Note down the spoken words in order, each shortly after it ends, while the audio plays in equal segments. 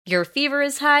Your fever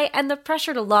is high and the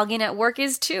pressure to log in at work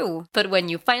is too. But when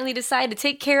you finally decide to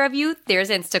take care of you, there's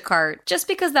Instacart. Just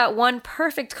because that one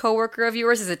perfect coworker of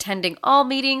yours is attending all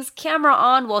meetings, camera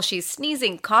on while she's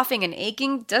sneezing, coughing, and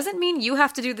aching, doesn't mean you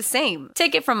have to do the same.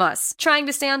 Take it from us. Trying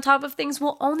to stay on top of things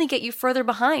will only get you further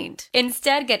behind.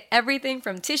 Instead, get everything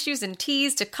from tissues and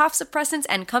teas to cough suppressants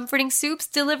and comforting soups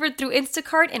delivered through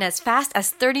Instacart in as fast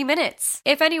as 30 minutes.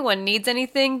 If anyone needs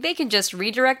anything, they can just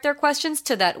redirect their questions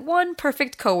to that one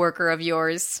perfect coworker of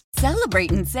yours. Celebrate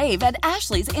and save at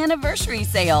Ashley's Anniversary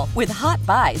Sale. With Hot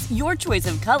Buys, your choice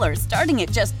of colors starting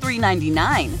at just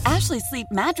 $3.99. Ashley Sleep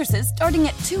mattresses starting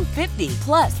at $2.50.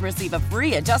 Plus, receive a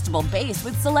free adjustable base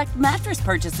with select mattress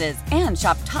purchases. And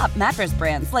shop top mattress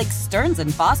brands like Stearns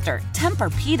 & Foster,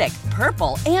 Tempur-Pedic,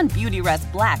 Purple, and Beautyrest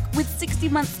Black with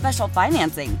 60-month special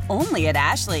financing. Only at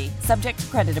Ashley. Subject to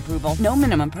credit approval. No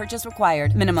minimum purchase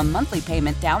required. Minimum monthly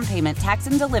payment, down payment, tax,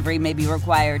 and delivery may be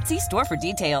required. See store for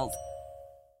details.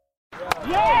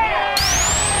 Yeah!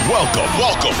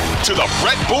 Welcome to the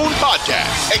Bret Boone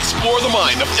Podcast. Explore the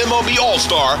mind of MLB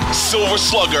All-Star, Silver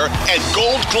Slugger, and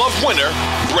Gold Glove winner,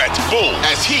 Bret Boone,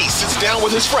 as he sits down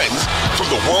with his friends from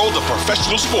the world of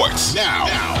professional sports. Now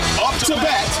up to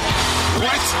bat,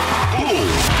 Bret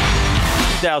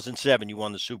Boone. 2007, you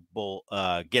won the Super Bowl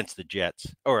against the Jets,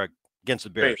 or against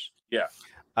the Bears. Yeah.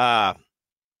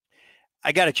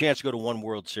 I got a chance to go to one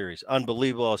World Series.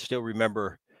 Unbelievable. I still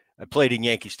remember I played in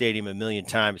Yankee Stadium a million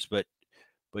times, but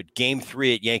Game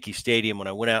 3 at Yankee Stadium, when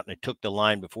I went out and I took the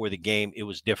line before the game, it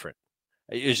was different.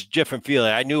 It was a different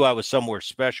feeling. I knew I was somewhere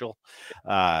special.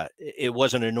 It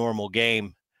wasn't a normal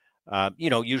game.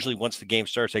 Usually once the game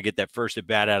starts, I get that first at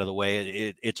bat out of the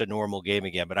way. It's a normal game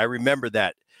again. But I remember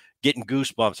that, getting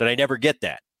goosebumps, and I never get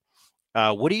that.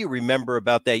 What do you remember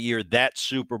about that year, that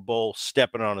Super Bowl,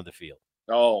 stepping onto the field?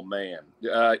 Oh man!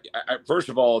 First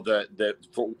of all,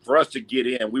 for us to get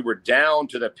in, we were down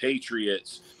to the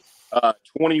Patriots,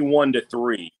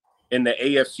 21-3 in the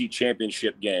AFC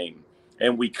Championship game,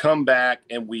 and we come back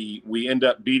and we end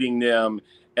up beating them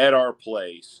at our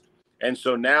place, and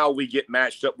so now we get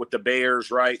matched up with the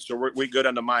Bears, right? So we go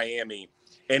down to Miami,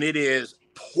 and it is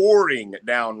pouring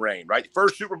down rain, right?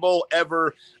 First Super Bowl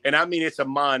ever, and I mean it's a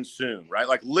monsoon, right?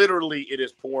 Like literally, it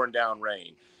is pouring down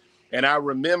rain, and I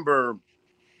remember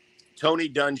Tony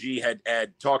Dungy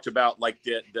had talked about like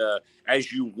the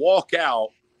as you walk out,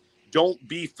 don't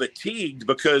be fatigued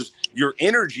because your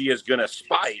energy is going to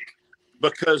spike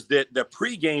because the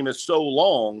pregame is so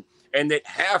long and that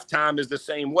halftime is the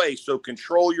same way. So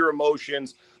control your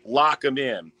emotions, lock them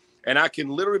in. And I can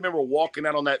literally remember walking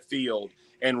out on that field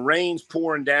and rain's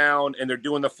pouring down and they're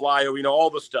doing the flyover,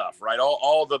 all the stuff, right?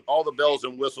 All the bells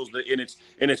and whistles,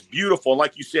 and it's beautiful. And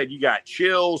like you said, you got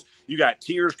chills, you got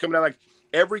tears coming down, like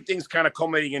everything's kind of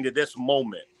culminating into this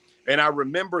moment. And I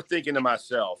remember thinking to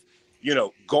myself,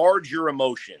 guard your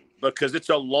emotion because it's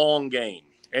a long game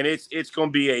and it is going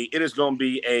to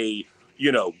be a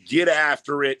get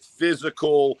after it,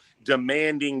 physical,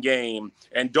 demanding game,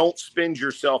 and don't spend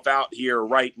yourself out here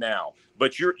right now.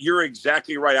 But you're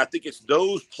exactly right. I think it's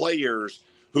those players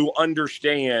who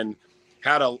understand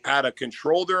how to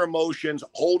control their emotions,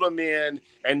 hold them in,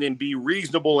 and then be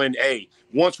reasonable. And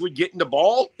once we get in the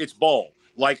ball, it's ball.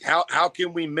 Like how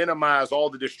can we minimize all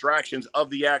the distractions of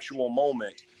the actual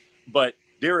moment? But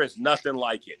there is nothing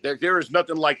like it. There is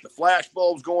nothing like the flash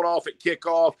bulbs going off at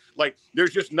kickoff. Like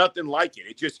there's just nothing like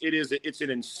it. It's an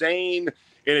insane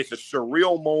and it's a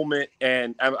surreal moment.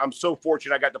 And I'm so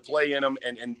fortunate I got to play in them.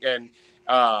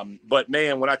 But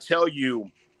man, when I tell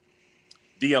you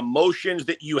the emotions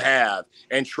that you have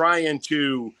and trying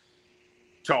to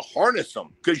harness them,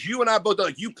 because you and I both know,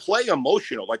 like, you play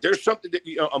emotional. Like there's something that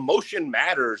emotion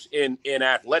matters in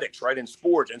athletics, right? In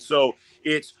sports. And so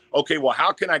it's okay, well,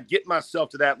 how can I get myself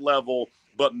to that level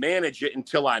but manage it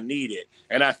until I need it?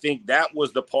 And I think that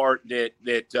was the part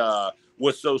that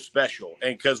was so special.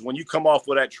 And because when you come off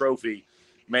with that trophy,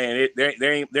 man,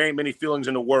 there ain't many feelings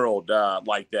in the world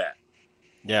like that.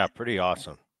 Yeah, pretty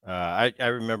awesome. I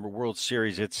remember World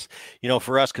Series. It's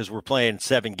for us, because we're playing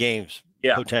 7 games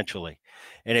potentially.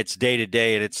 And it's day to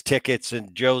day, and it's tickets,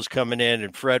 and Joe's coming in,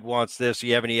 and Fred wants this.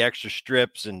 You have any extra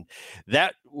strips? And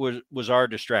that was our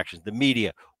distractions. The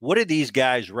media. What are these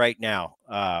guys right now?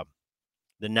 The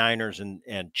Niners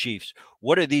and Chiefs.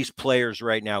 What are these players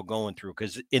right now going through?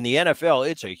 Because in the NFL,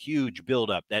 it's a huge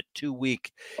buildup. That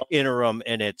 2-week interim,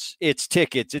 and it's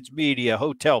tickets, it's media,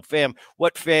 hotel,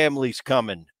 what family's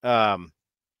coming?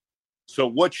 So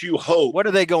what you hope? What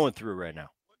are they going through right now?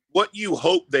 What you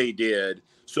hope they did.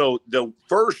 So the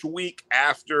first week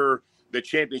after the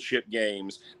championship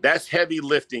games, that's heavy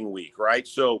lifting week, right?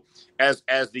 So as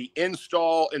the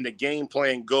install and the game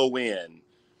plan go in,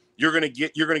 you're going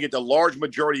to get the large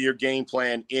majority of your game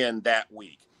plan in that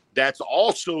week. That's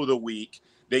also the week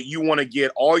that you want to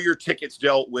get all your tickets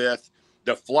dealt with,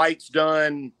 the flights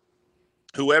done.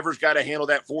 Whoever's got to handle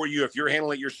that for you. If you're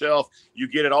handling it yourself, you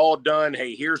get it all done.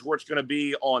 Hey, here's where it's going to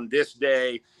be on this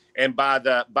day. And by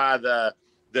the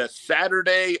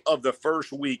Saturday of the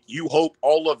first week, you hope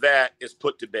all of that is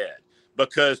put to bed.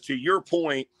 Because to your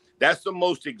point, that's the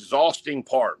most exhausting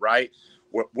part, right?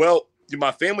 Well,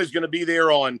 my family's going to be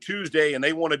there on Tuesday and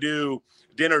they want to do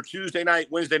dinner Tuesday night,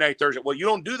 Wednesday night, Thursday. Well, you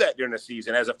don't do that during the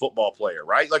season as a football player,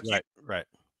 right? Like, right.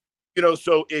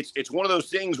 So it's one of those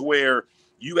things where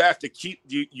you have to keep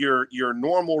your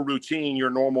normal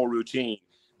routine.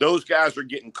 Those guys are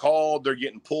getting called. They're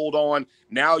getting pulled on.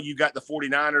 Now you got the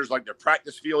 49ers, like their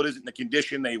practice field isn't the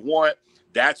condition they want.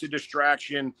 That's a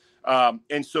distraction.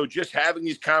 And so just having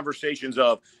these conversations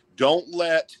of don't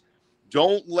let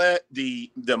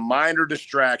the minor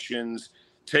distractions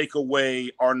take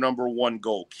away our number one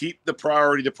goal. Keep the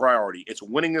priority the priority. It's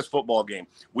winning this football game.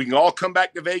 We can all come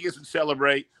back to Vegas and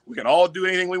celebrate. We can all do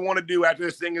anything we want to do after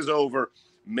this thing is over.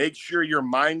 Make sure you're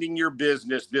minding your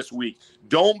business this week.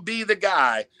 Don't be the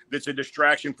guy that's a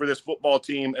distraction for this football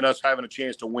team and us having a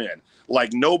chance to win.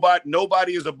 Like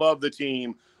nobody is above the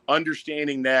team,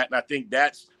 understanding that. And I think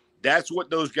that's what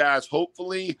those guys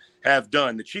hopefully have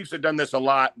done. The Chiefs have done this a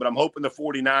lot, but I'm hoping the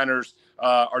 49ers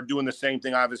are doing the same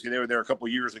thing. Obviously, they were there a couple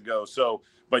of years ago. So,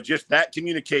 but just that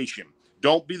communication.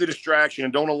 Don't be the distraction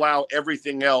and don't allow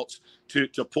everything else to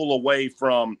pull away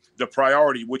from the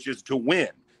priority, which is to win.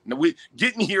 Now,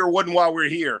 getting here wasn't why we're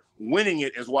here. Winning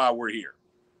it is why we're here.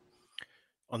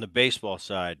 On the baseball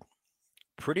side,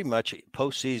 pretty much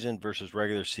postseason versus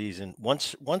regular season.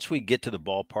 Once we get to the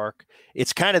ballpark,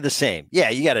 it's kind of the same.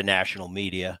 Yeah, you got a national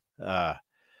media, and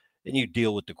you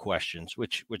deal with the questions,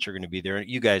 which are going to be there.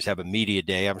 You guys have a media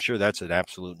day. I'm sure that's an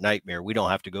absolute nightmare. We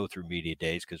don't have to go through media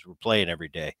days because we're playing every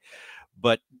day.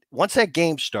 But once that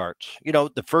game starts,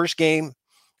 the first game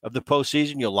of the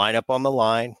postseason, you'll line up on the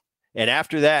line. And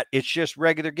after that, it's just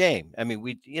regular game. I mean,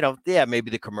 maybe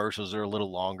the commercials are a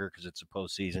little longer because it's a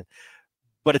postseason,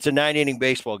 but it's a 9-inning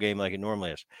baseball game like it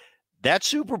normally is. That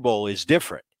Super Bowl is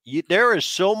different. There is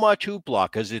so much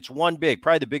hoopla because it's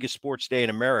probably the biggest sports day in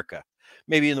America,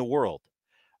 maybe in the world.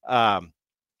 I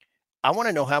want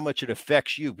to know how much it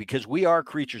affects you because we are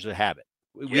creatures of habit.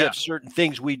 We have certain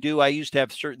things we do. I used to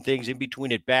have certain things in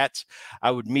between at bats.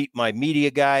 I would meet my media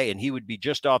guy and he would be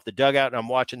just off the dugout and I'm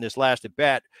watching this last at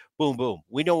bat. Boom, boom.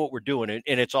 We know what we're doing.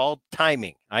 And it's all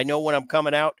timing. I know when I'm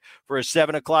coming out for a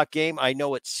 7:00 game, I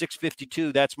know at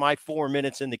 6:52, that's my 4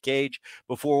 minutes in the cage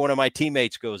before one of my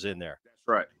teammates goes in there. That's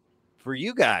right. For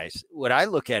you guys, what I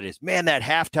look at is, man, that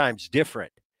halftime's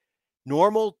different.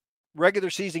 Normal regular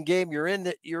season game, you're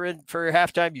in for your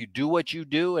halftime, you do what you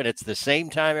do, and it's the same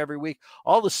time every week.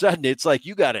 All of a sudden, it's like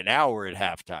you got an hour at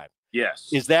halftime. Yes.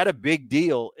 Is that a big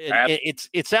deal?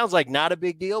 It sounds like not a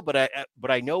big deal, but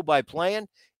I know by playing,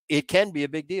 it can be a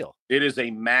big deal. It is a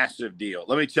massive deal.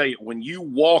 Let me tell you, when you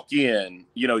walk in,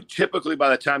 typically by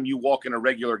the time you walk in a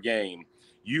regular game,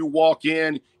 you walk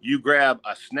in, you grab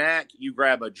a snack, you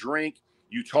grab a drink,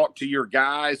 you talk to your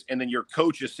guys, and then your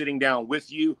coach is sitting down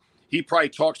with you. He probably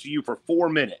talks to you for 4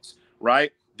 minutes,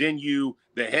 right? Then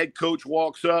the head coach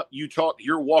walks up,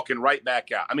 you're walking right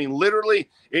back out. I mean, literally,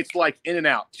 it's like in and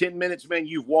out. 10 minutes, man,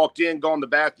 you've walked in, gone to the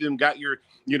bathroom, got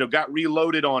got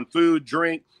reloaded on food,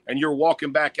 drink, and you're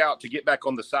walking back out to get back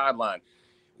on the sideline.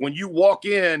 When you walk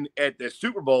in at the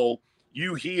Super Bowl,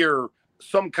 you hear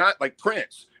some kind, like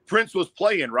Prince. Prince was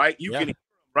playing, right? You can hear him,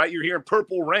 right? You're hearing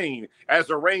Purple Rain as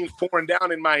the rain's pouring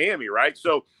down in Miami, right?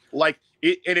 So, like,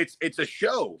 it's a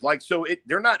show. Like, so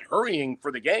they're not hurrying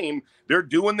for the game. They're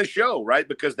doing the show, right?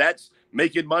 Because that's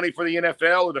making money for the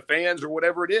NFL or the fans or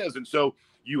whatever it is. And so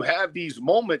you have these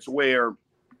moments where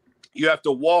you have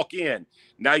to walk in.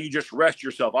 Now you just rest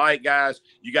yourself. All right, guys,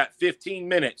 you got 15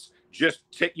 minutes. Just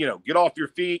get off your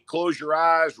feet, close your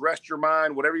eyes, rest your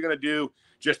mind, whatever you're going to do,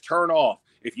 just turn off.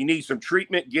 If you need some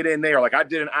treatment, get in there. Like I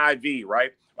did an IV,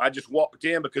 right? I just walked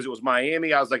in because it was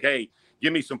Miami. I was like, hey,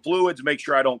 give me some fluids, make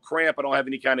sure I don't cramp, I don't have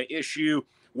any kind of issue,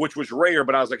 which was rare.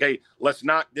 But I was like, hey, let's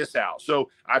knock this out. So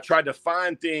I tried to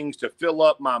find things to fill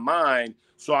up my mind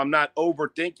so I'm not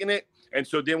overthinking it. And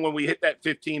so then when we hit that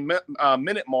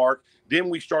 15-minute mark, then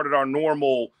we started our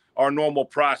normal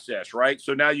process, right?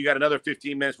 So now you got another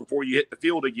 15 minutes before you hit the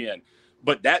field again.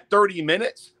 But that 30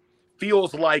 minutes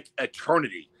feels like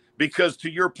eternity because, to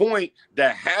your point, the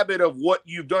habit of what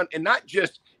you've done, and not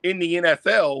just in the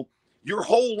NFL, your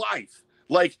whole life.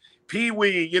 Like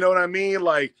Pee-wee, you know what I mean?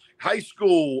 Like high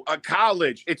school,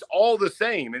 college, it's all the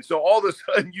same. And so all of a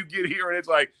sudden you get here and it's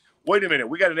like, wait a minute,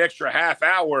 we got an extra half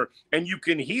hour, and you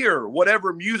can hear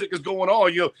whatever music is going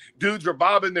on. Dudes are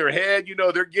bobbing their head,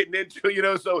 they're getting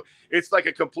into, so it's like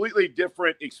a completely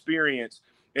different experience.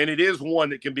 And it is one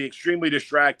that can be extremely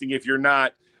distracting if you're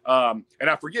not. And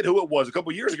I forget who it was a couple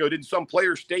of years ago. Didn't some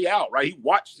player stay out, right? He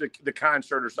watched the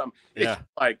concert or something. Yeah. It's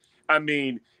like,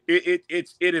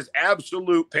 it is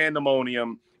absolute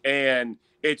pandemonium. And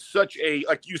it's such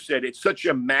like you said, it's such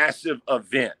a massive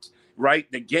event, right?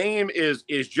 The game is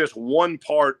just one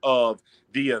part of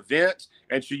the event.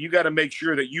 And so you got to make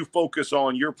sure that you focus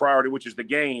on your priority, which is the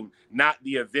game, not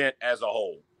the event as a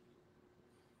whole.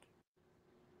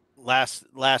 Last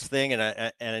thing, and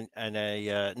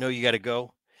I know you got to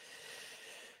go.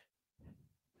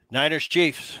 Niners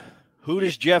Chiefs. Who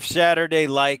does Jeff Saturday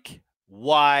like?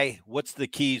 Why? What's the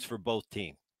keys for both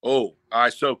teams? Oh, all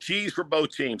right. So keys for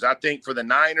both teams. I think for the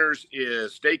Niners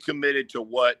is stay committed to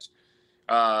what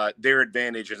their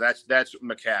advantage is. That's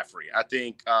McCaffrey. I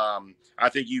think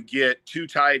you get 2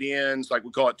 tight ends, like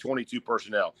we call it 22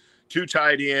 personnel, 2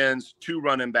 tight ends, 2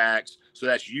 running backs. So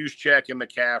that's Juszczyk and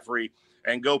McCaffrey,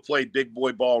 and go play big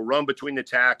boy ball, run between the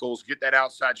tackles, get that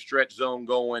outside stretch zone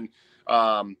going,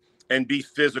 and be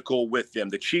physical with them.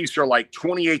 The Chiefs are like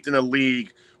 28th in the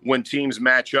league when teams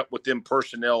match up with them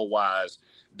personnel-wise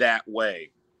that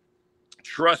way.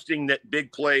 Trusting that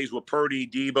big plays with Purdy,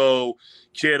 Debo,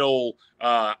 Kittle,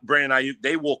 Brandon Ayuk,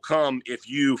 they will come if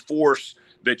you force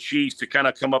the Chiefs to kind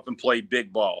of come up and play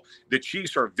big ball. The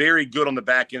Chiefs are very good on the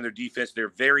back end of their defense. They're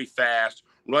very fast.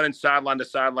 Running sideline to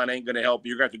sideline ain't going to help.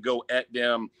 You're going to have to go at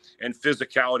them, and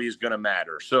physicality is going to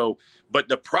matter. So, but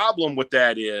the problem with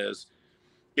that is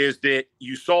that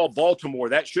you saw Baltimore.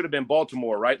 That should have been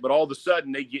Baltimore, right? But all of a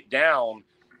sudden they get down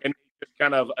and they just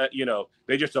kind of,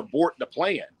 they just abort the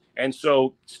plan. And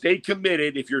so stay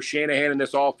committed if you're Shanahan in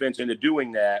this offense into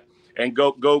doing that, and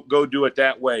go do it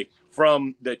that way.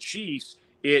 From the Chiefs,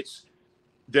 it's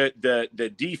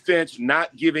the defense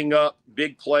not giving up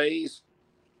big plays.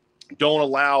 Don't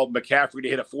allow McCaffrey to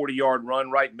hit a 40-yard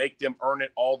run, right? Make them earn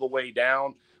it all the way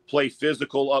down. Play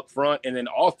physical up front. And then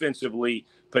offensively,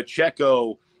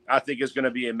 Pacheco, I think, is going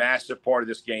to be a massive part of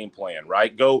this game plan,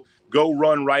 right? Go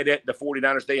run right at the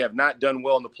 49ers. They have not done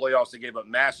well in the playoffs. They gave up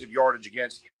massive yardage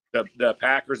against the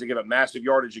Packers. They gave up massive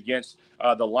yardage against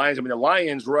the Lions. I mean, the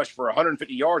Lions rushed for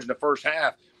 150 yards in the first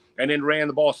half and then ran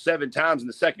the ball 7 times in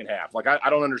the second half. Like, I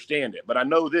don't understand it. But I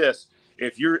know this.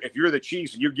 If you're the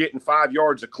Chiefs and you're getting 5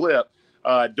 yards a clip,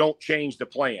 don't change the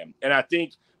plan. And I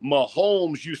think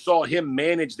Mahomes, you saw him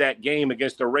manage that game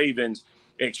against the Ravens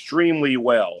extremely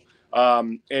well.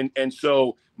 And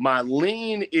so my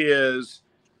lean is,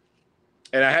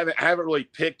 and I haven't really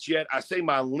picked yet. I say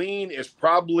my lean is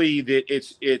probably that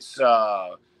it's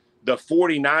the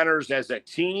 49ers as a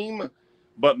team,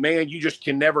 but man, you just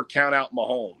can never count out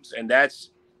Mahomes. And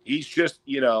he's just,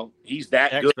 he's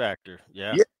that X good. Factor.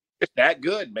 Yeah. It's that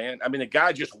good, man. I mean, the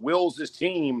guy just wills his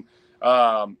team.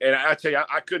 And I tell you,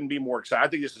 I couldn't be more excited. I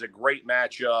think this is a great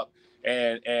matchup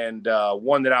and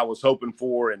one that I was hoping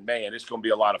for. And man, it's going to be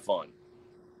a lot of fun.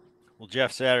 Well,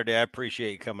 Jeff Saturday, I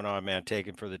appreciate you coming on, man,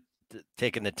 taking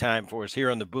the time for us here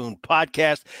on the Boone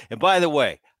podcast. And by the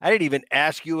way, I didn't even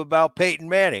ask you about Peyton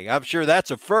Manning. I'm sure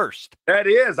that's a first. That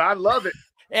is. I love it.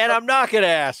 And I'm not going to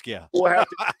ask you. We'll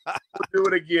do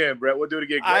it again, Brett. We'll do it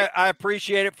again. I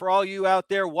appreciate it for all you out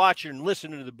there watching and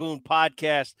listening to the Boone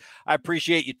podcast. I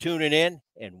appreciate you tuning in,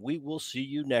 and we will see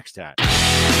you next time.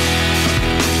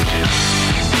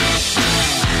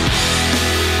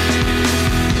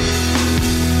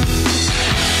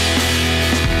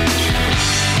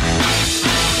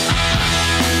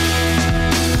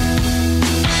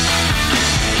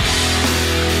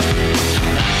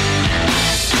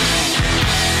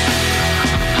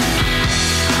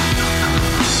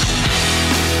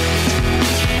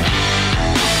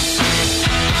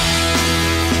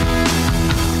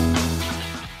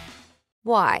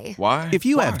 Why? Why? If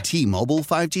you have T-Mobile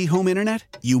 5G home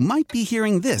internet, you might be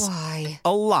hearing this Why?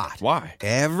 a lot. Why?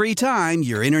 Every time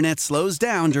your internet slows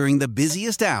down during the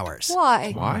busiest hours.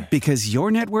 Why? Why? Because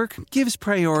your network gives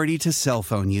priority to cell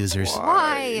phone users.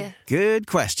 Why? Good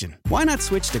question. Why not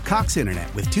switch to Cox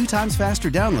Internet with 2 times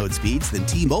faster download speeds than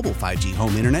T-Mobile 5G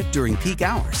home internet during peak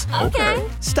hours? Okay.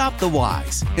 Stop the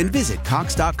whys and visit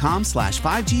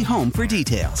cox.com/5G home for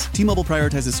details. T-Mobile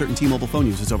prioritizes certain T-Mobile phone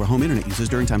users over home internet users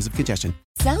during times of congestion.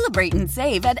 Celebrate and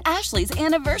save at Ashley's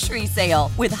Anniversary Sale.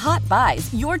 With Hot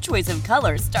Buys, your choice of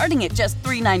colors starting at just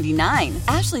 $3.99.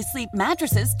 Ashley Sleep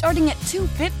mattresses starting at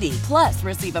 $2.50. Plus,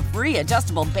 receive a free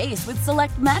adjustable base with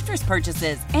select mattress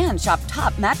purchases. And shop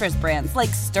top mattress brands like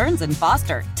Stearns &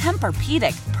 Foster,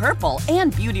 Tempur-Pedic, Purple,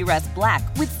 and Beautyrest Black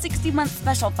with 60-month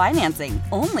special financing.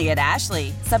 Only at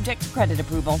Ashley. Subject to credit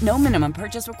approval. No minimum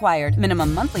purchase required.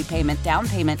 Minimum monthly payment, down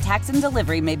payment, tax, and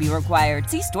delivery may be required.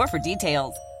 See store for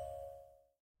details.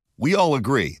 We all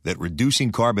agree that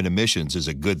reducing carbon emissions is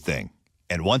a good thing.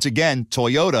 And once again,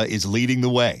 Toyota is leading the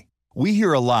way. We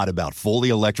hear a lot about fully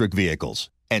electric vehicles,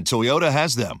 and Toyota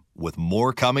has them, with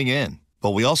more coming in.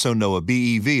 But we also know a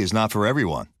BEV is not for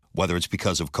everyone, whether it's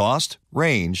because of cost,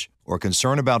 range, or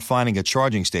concern about finding a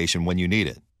charging station when you need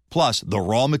it. Plus, the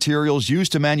raw materials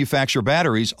used to manufacture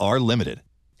batteries are limited.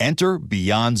 Enter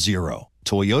Beyond Zero,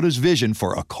 Toyota's vision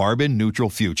for a carbon-neutral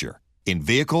future. In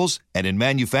vehicles and in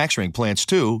manufacturing plants,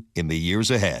 too, in the years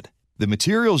ahead. The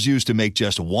materials used to make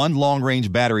just one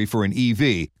long-range battery for an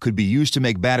EV could be used to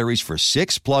make batteries for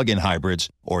 6 plug-in hybrids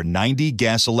or 90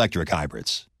 gas-electric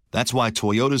hybrids. That's why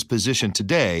Toyota's position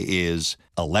today is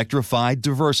electrified,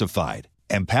 diversified,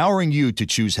 empowering you to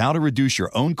choose how to reduce your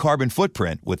own carbon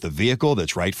footprint with the vehicle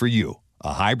that's right for you,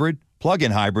 a hybrid,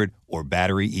 plug-in hybrid, or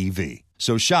battery EV.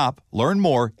 So shop, learn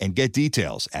more, and get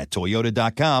details at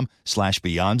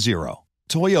toyota.com/beyond zero.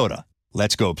 Toyota,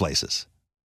 let's go places.